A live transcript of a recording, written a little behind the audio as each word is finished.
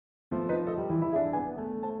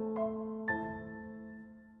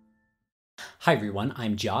Hi everyone,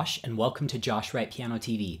 I'm Josh and welcome to Josh Wright Piano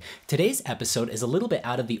TV. Today's episode is a little bit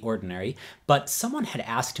out of the ordinary, but someone had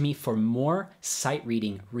asked me for more sight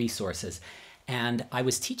reading resources. And I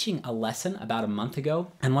was teaching a lesson about a month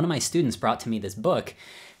ago, and one of my students brought to me this book,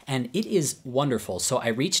 and it is wonderful. So I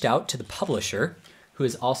reached out to the publisher, who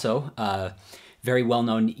is also a very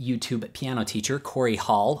well-known YouTube piano teacher, Corey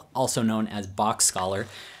Hall, also known as Bach Scholar.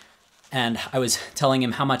 And I was telling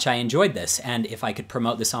him how much I enjoyed this and if I could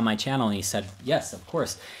promote this on my channel, and he said, yes, of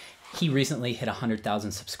course. He recently hit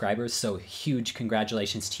 100,000 subscribers, so huge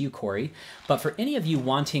congratulations to you, Corey. But for any of you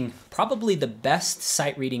wanting probably the best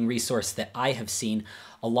sight reading resource that I have seen,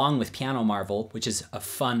 along with Piano Marvel, which is a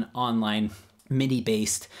fun online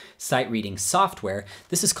MIDI-based sight reading software,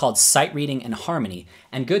 this is called Sight Reading and Harmony.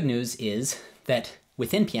 And good news is that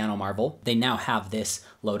within Piano Marvel, they now have this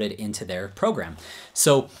loaded into their program.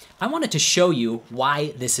 So I wanted to show you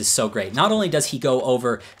why this is so great. Not only does he go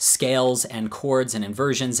over scales and chords and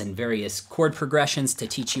inversions and various chord progressions to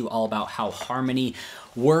teach you all about how harmony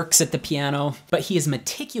works at the piano, but he has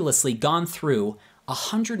meticulously gone through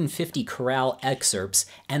 150 chorale excerpts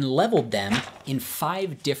and leveled them in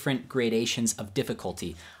 5 different gradations of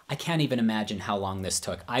difficulty. I can't even imagine how long this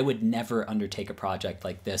took. I would never undertake a project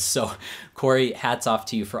like this. So Corey, hats off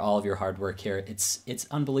to you for all of your hard work here. It's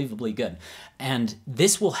unbelievably good. And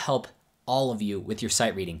this will help all of you with your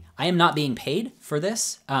sight reading. I am not being paid for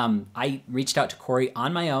this. I reached out to Corey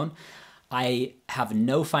on my own. I have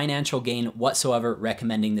no financial gain whatsoever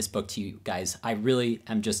recommending this book to you guys. I really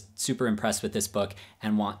am just super impressed with this book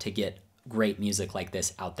and want to get great music like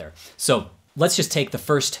this out there. So let's just take the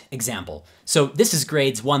first example. So this is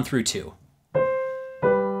grades 1 through 2.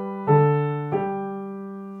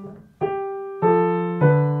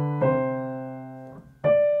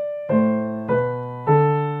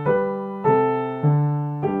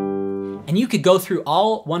 And you could go through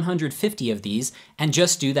all 150 of these and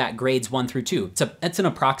just do that grades 1 through 2. It's an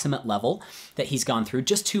approximate level that he's gone through,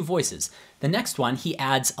 just 2 voices. The next one, he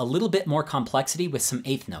adds a little bit more complexity with some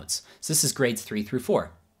eighth notes. So this is grades 3 through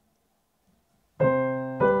 4.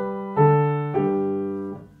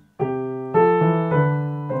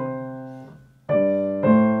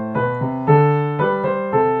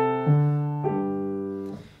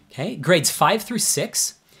 Okay, grades 5 through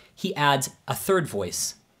 6, he adds a third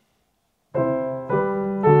voice.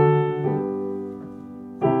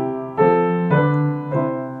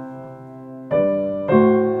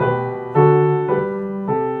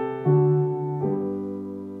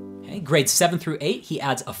 Grades 7 through 8, he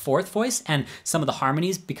adds a fourth voice, and some of the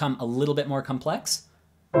harmonies become a little bit more complex.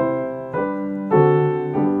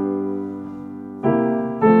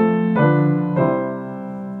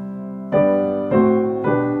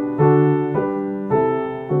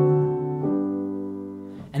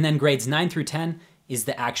 And then grades 9 through 10 is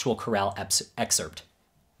the actual chorale excerpt.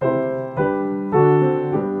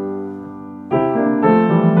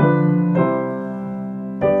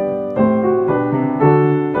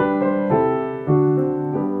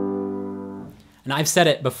 And I've said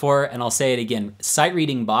it before and I'll say it again, sight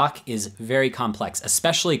reading Bach is very complex,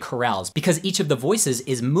 especially chorales, because each of the voices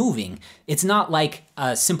is moving. It's not like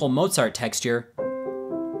a simple Mozart texture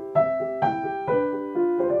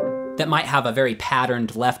that might have a very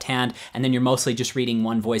patterned left hand and then you're mostly just reading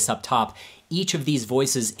one voice up top. Each of these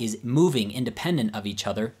voices is moving independent of each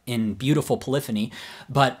other in beautiful polyphony,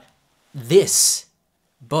 but this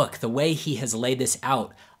book, the way he has laid this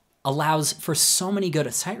out, allows for so many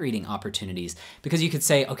good sight reading opportunities, because you could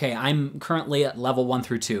say, okay, I'm currently at level 1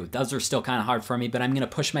 through 2. Those are still kind of hard for me, but I'm going to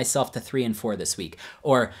push myself to 3 and 4 this week.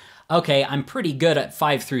 Or, okay, I'm pretty good at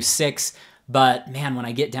 5 through 6, but man, when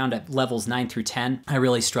I get down to levels 9 through 10, I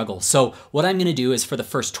really struggle. So what I'm going to do is for the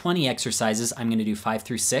first 20 exercises, I'm going to do 5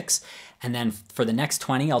 through 6. And then for the next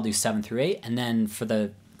 20, I'll do 7 through 8. And then for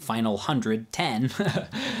the final 110,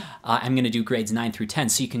 I'm going to do grades 9 through 10.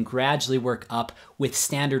 So you can gradually work up with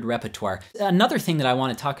standard repertoire. Another thing that I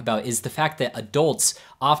want to talk about is the fact that adults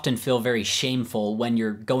often feel very shameful when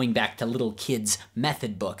you're going back to little kids'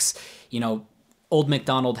 method books. You know, Old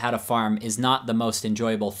MacDonald Had a Farm is not the most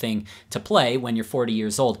enjoyable thing to play when you're 40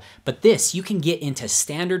 years old, but this, you can get into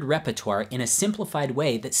standard repertoire in a simplified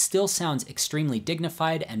way that still sounds extremely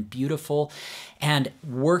dignified and beautiful, and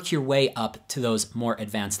work your way up to those more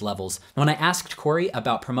advanced levels. When I asked Corey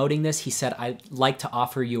about promoting this, he said, I'd like to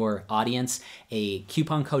offer your audience a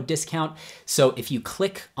coupon code discount. So if you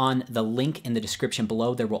click on the link in the description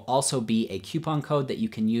below, there will also be a coupon code that you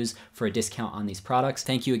can use for a discount on these products.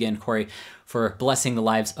 Thank you again, Corey, for blessing the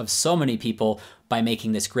lives of so many people by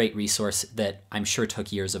making this great resource that I'm sure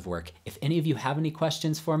took years of work. If any of you have any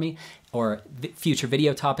questions for me or future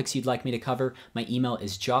video topics you'd like me to cover, my email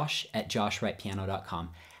is josh@joshwrightpiano.com.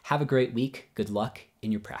 Have a great week. Good luck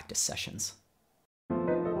in your practice sessions.